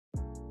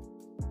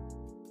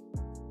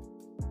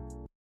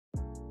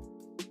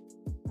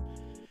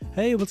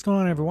Hey, what's going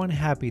on, everyone?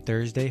 Happy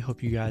Thursday.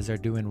 Hope you guys are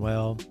doing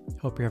well.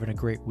 Hope you're having a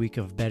great week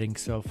of betting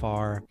so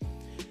far.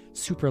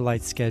 Super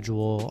light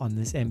schedule on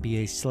this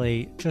NBA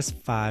slate, just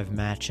 5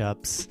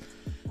 matchups.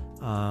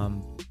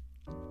 And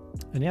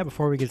yeah,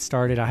 before we get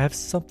started, I have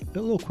a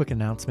little quick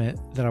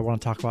announcement that I want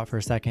to talk about for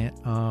a second.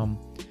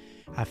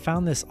 I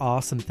found this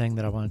awesome thing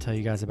that I want to tell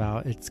you guys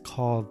about. It's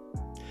called,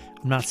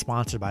 I'm not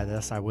sponsored by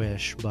this, I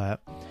wish,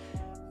 but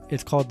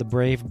it's called the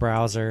Brave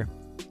Browser.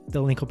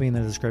 The link will be in the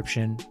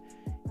description.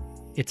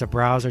 It's a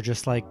browser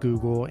just like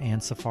Google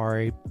and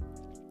Safari,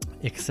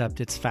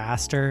 except it's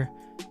faster,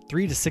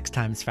 3 to 6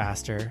 times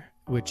faster,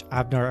 which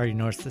I've already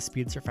noticed the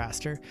speeds are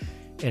faster.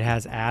 It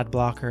has ad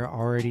blocker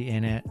already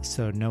in it,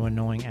 so no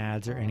annoying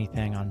ads or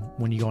anything on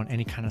when you go on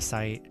any kind of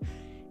site.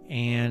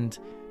 And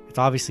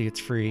it's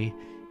free,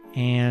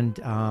 and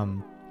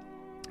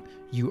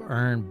you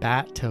earn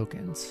BAT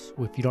tokens.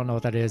 If you don't know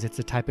what that is, it's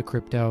a type of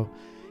crypto,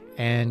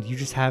 and you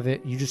just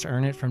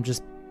earn it from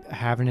just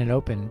having it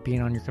open,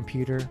 being on your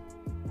computer,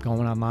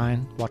 going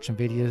online, watching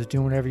videos,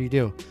 doing whatever you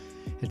do.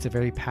 It's a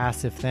very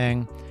passive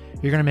thing.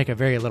 You're going to make a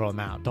very little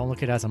amount. Don't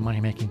look at it as a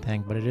money-making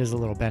thing, but it is a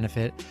little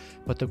benefit.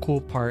 But the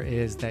cool part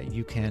is that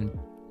you can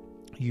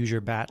use your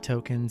BAT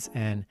tokens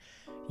and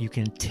you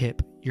can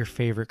tip your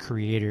favorite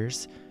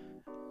creators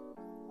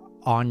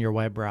on your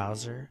web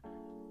browser,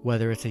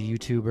 whether it's a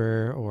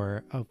YouTuber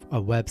or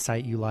a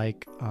website you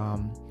like.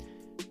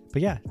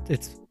 But yeah,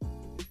 it's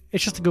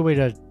just a good way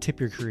to tip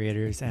your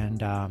creators, and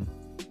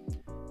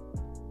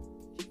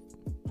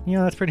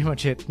that's pretty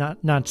much it.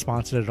 Not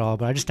sponsored at all,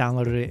 but I just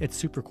downloaded it. It's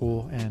super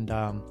cool, and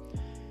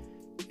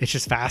it's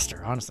just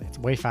faster. Honestly, it's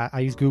way fast. I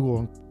use Google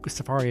and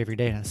Safari every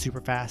day, and it's super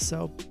fast.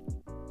 So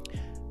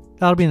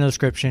that'll be in the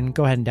description.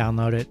 Go ahead and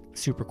download it.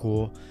 Super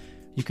cool.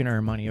 You can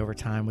earn money over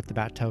time with the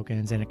BAT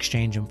tokens and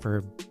exchange them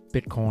for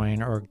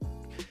Bitcoin, or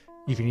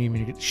you can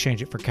even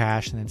exchange it for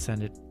cash and then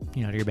send it, to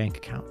your bank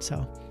account. So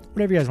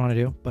whatever you guys want to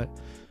do. But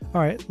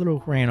all right,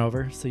 little ran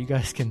over, so you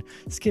guys can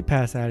skip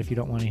past that if you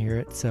don't want to hear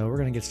it. So we're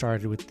going to get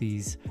started with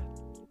these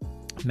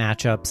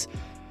matchups,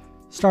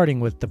 starting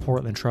with the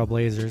Portland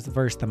Trailblazers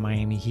versus the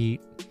Miami Heat.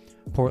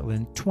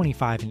 Portland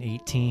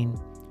 25-18,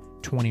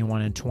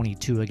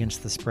 21-22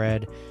 against the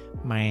spread.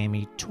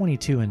 Miami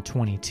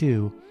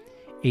 22-22,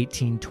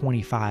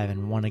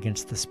 18-25-1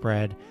 against the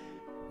spread.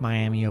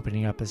 Miami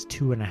opening up as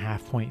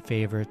 2.5 point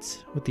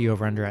favorites with the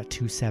over-under at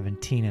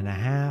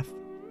 217.5.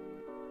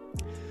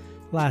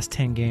 Last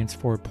 10 games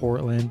for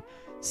Portland,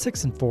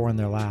 6-4 in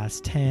their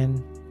last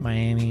 10.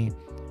 Miami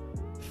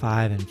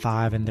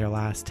 5-5 in their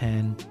last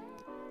 10.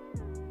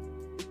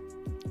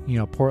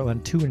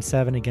 Portland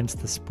 2-7 against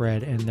the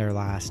spread in their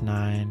last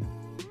 9.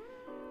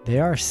 They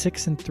are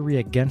 6-3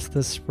 against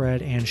the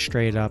spread and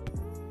straight up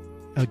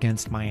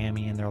against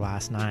Miami in their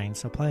last 9.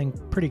 So playing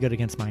pretty good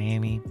against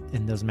Miami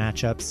in those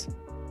matchups.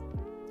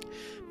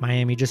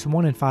 Miami just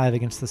 1-5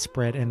 against the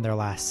spread in their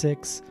last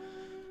 6.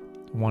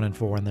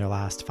 1-4 in their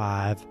last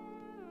 5.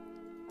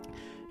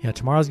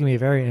 Tomorrow's going to be a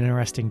very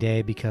interesting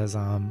day because,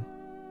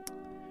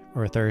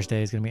 or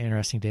Thursday is going to be an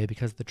interesting day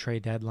because of the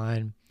trade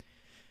deadline.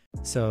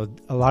 So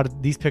a lot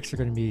of these picks are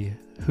going to be,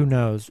 who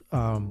knows,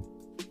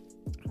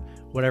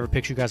 whatever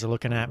picks you guys are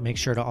looking at, make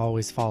sure to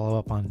always follow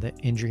up on the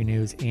injury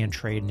news and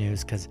trade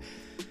news, because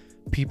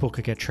people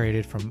could get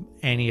traded from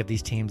any of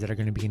these teams that are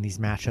going to be in these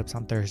matchups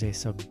on Thursday.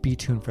 So be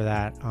tuned for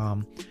that.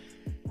 I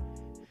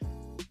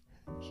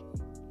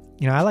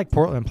like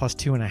Portland plus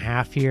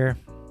 2.5 here.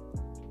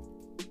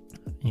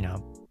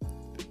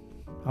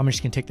 I'm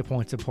just going to take the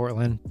points of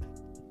Portland.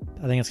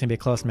 I think it's going to be a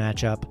close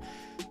matchup.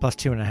 Plus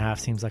 2.5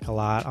 seems like a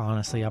lot,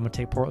 honestly. I'm going to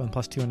take Portland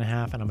plus 2.5,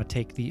 and I'm going to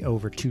take the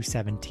over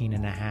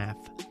 217.5.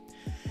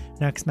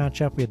 Next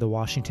matchup, we have the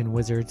Washington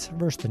Wizards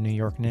versus the New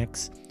York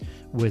Knicks.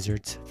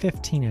 Wizards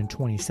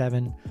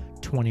 15-27,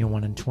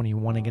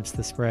 21-21 against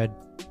the spread.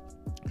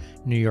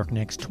 New York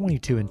Knicks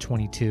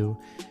 22-22,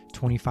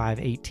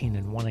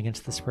 25-18-1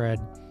 against the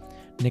spread.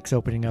 Knicks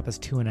opening up as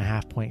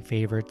 2.5 point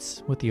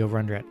favorites with the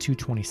over-under at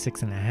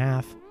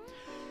 226.5.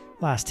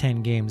 Last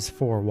 10 games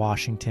for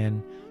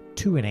Washington,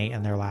 2-8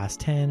 in their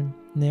last 10.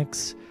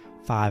 Knicks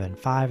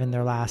 5-5 in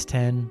their last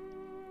 10.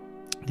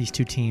 These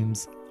two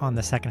teams on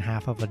the second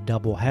half of a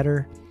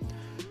doubleheader,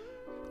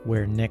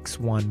 where Knicks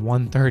won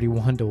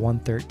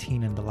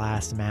 131-113 in the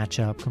last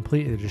matchup,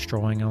 completely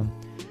destroying them.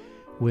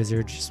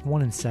 Wizards just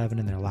 1-7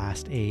 in their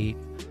last 8,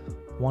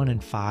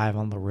 1-5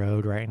 on the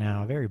road right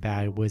now. A very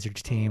bad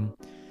Wizards team.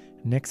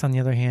 Knicks, on the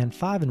other hand,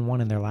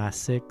 5-1 in their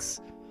last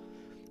 6.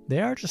 They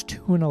are just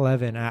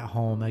 2-11 at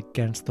home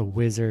against the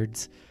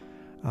Wizards.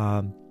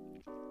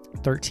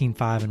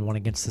 13-5-1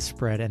 against the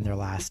spread in their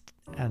last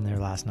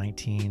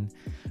 19.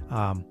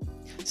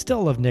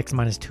 Still love Knicks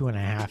minus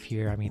 2.5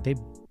 here. I mean, they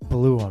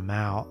blew them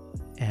out,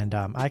 and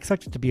I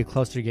expect it to be a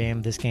closer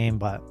game this game,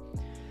 but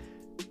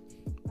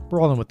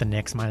rolling with the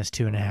Knicks minus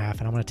 2.5,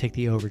 and I'm going to take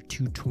the over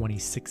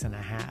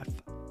 226.5.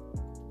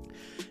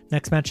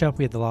 Next matchup,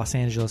 we have the Los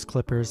Angeles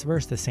Clippers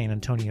versus the San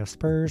Antonio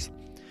Spurs.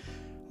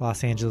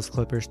 Los Angeles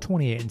Clippers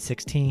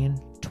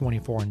 28-16,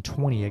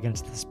 24-20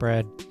 against the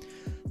spread.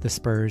 The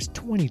Spurs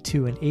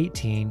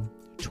 22-18,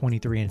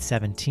 23 and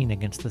 17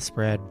 against the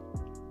spread.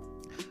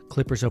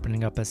 Clippers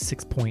opening up as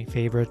 6-point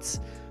favorites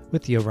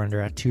with the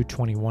over-under at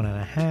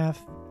 221.5.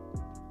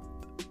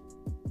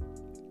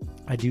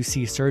 I do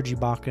see Serge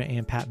Ibaka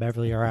and Pat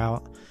Beverly are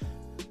out.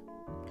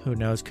 Who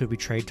knows? Could be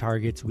trade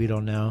targets. We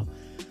don't know.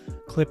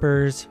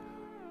 Clippers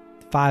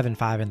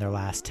 5-5 in their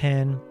last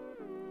 10.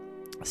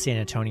 San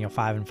Antonio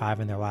 5-5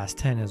 in their last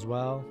 10 as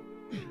well.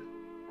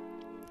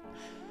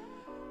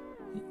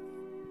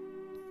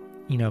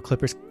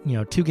 Clippers,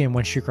 2-game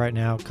win streak right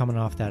now, coming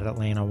off that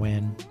Atlanta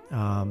win.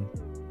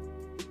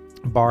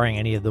 Barring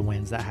any of the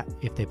wins that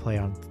if they play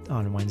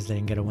on Wednesday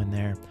and get a win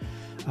there.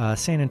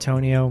 San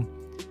Antonio,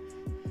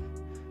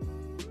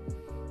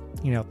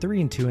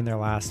 3-2 in their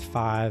last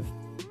 5.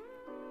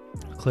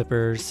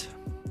 Clippers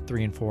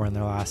 3-4 in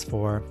their last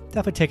 4.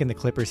 Definitely taking the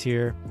Clippers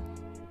here.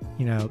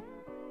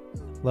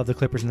 Love the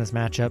Clippers in this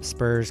matchup.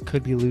 Spurs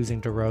could be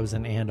losing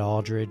DeRozan and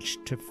Aldridge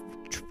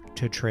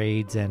to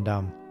trades and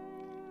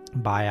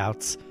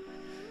buyouts.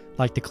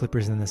 Like the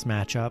Clippers in this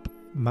matchup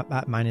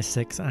at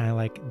 -6, and I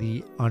like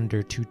the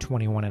under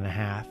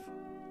 221.5.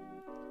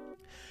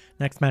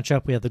 Next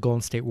matchup, we have the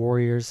Golden State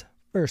Warriors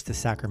versus the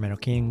Sacramento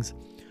Kings.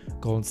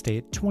 Golden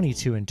State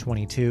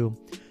 22-22,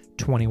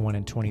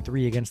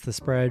 21-23 against the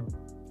spread.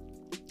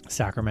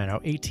 Sacramento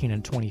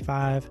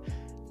 18-25,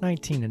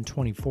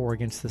 19-24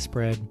 against the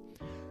spread.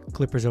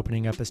 Clippers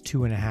opening up as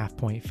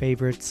 2.5-point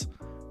favorites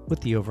with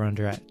the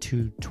over-under at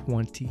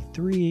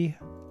 223.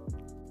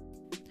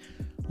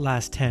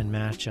 Last 10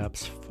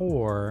 matchups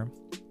for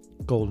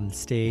Golden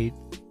State: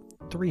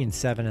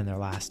 3-7 in their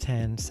last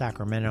 10.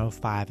 Sacramento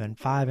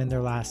 5-5 in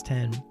their last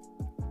 10.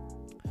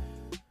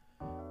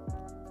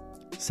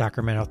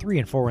 Sacramento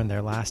 3-4 in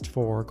their last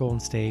 4. Golden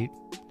State,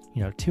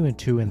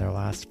 2-2 in their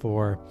last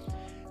 4.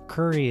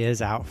 Curry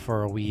is out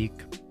for a week.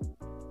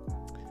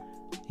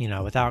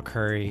 Without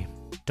Curry,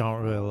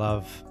 don't really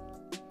love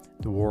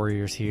the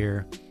Warriors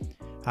here.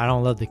 I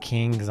don't love the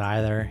Kings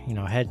either.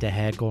 Head to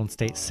head, Golden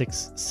State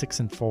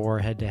 6-4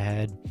 head to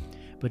head,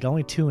 but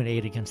only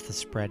 2-8 against the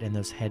spread in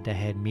those head to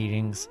head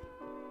meetings.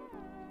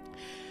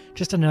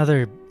 Just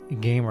another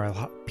game where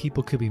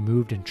people could be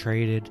moved and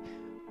traded.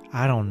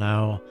 I don't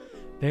know.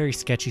 Very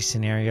sketchy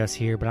scenarios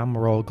here, but I'm gonna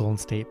roll Golden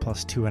State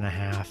plus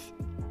 2.5.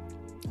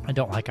 I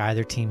don't like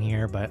either team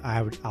here, but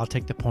I'll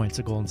take the points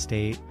of Golden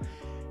State,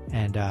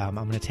 and I'm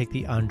gonna take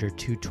the under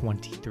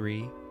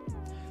 223.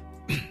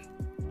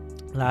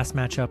 Last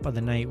matchup of the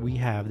night, we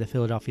have the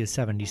Philadelphia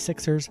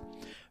 76ers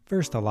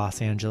versus the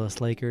Los Angeles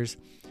Lakers.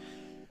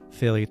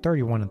 Philly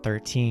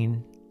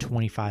 31-13,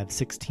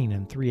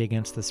 25-16-3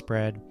 against the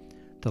spread.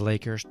 The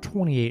Lakers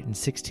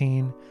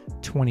 28-16,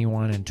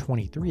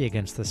 21-23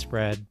 against the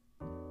spread.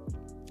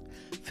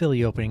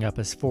 Philly opening up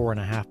as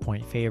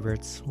 4.5-point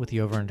favorites with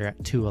the over-under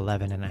at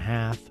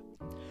 211.5.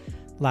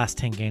 Last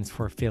 10 games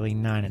for Philly,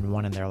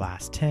 9-1 in their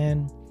last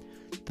 10.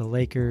 The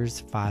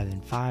Lakers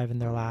 5-5 in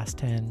their last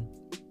 10.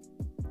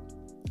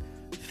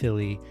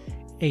 Philly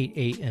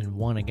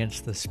 8-1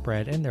 against the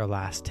spread in their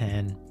last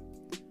 10.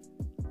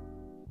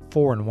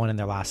 4-1 in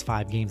their last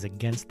 5 games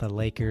against the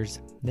Lakers.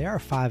 They are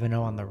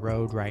 5-0 on the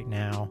road right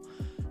now.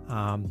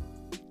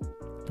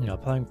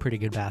 Playing pretty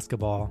good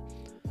basketball.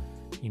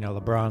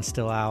 LeBron's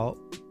still out.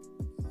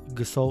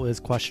 Gasol is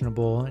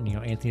questionable, and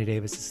Anthony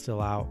Davis is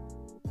still out.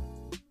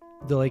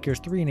 The Lakers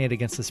 3-8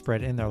 against the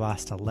spread in their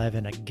last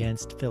 11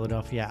 against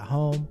Philadelphia at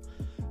home.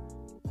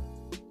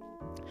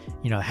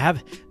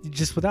 Have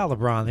just without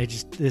LeBron,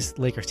 this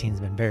Lakers team's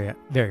been very,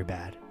 very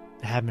bad.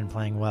 They haven't been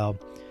playing well.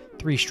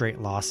 3 straight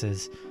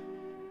losses.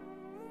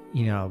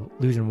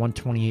 Losing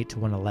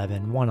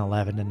 128-111,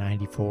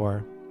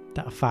 111-94.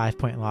 That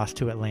 5-point loss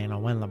to Atlanta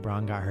when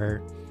LeBron got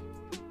hurt.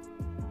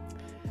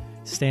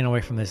 Staying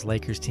away from this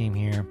Lakers team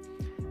here.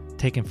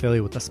 Taking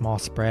Philly with a small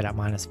spread at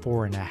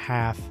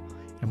 -4.5.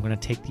 I'm going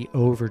to take the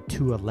over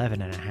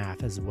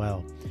 211.5 as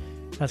well.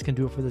 That's going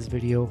to do it for this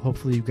video.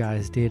 Hopefully you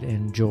guys did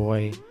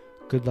enjoy.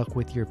 Good luck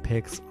with your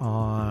picks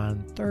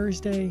on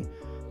Thursday.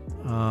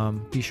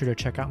 Be sure to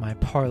check out my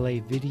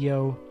parlay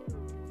video,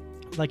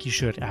 like you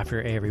should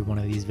after every one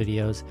of these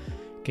videos.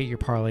 Get your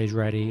parlays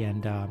ready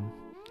and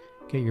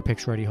get your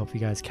picks ready. Hope you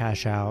guys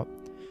cash out.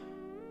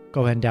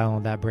 Go ahead and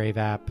download that Brave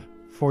app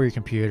for your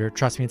computer.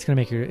 Trust me, it's gonna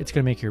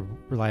make your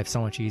life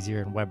so much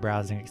easier and web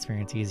browsing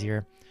experience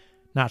easier.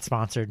 Not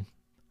sponsored.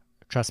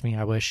 Trust me,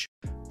 I wish.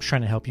 I'm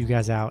trying to help you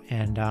guys out,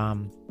 and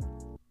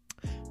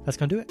that's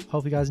gonna do it.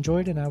 Hope you guys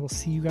enjoyed, and I will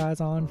see you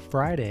guys on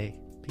Friday.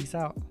 Peace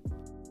out.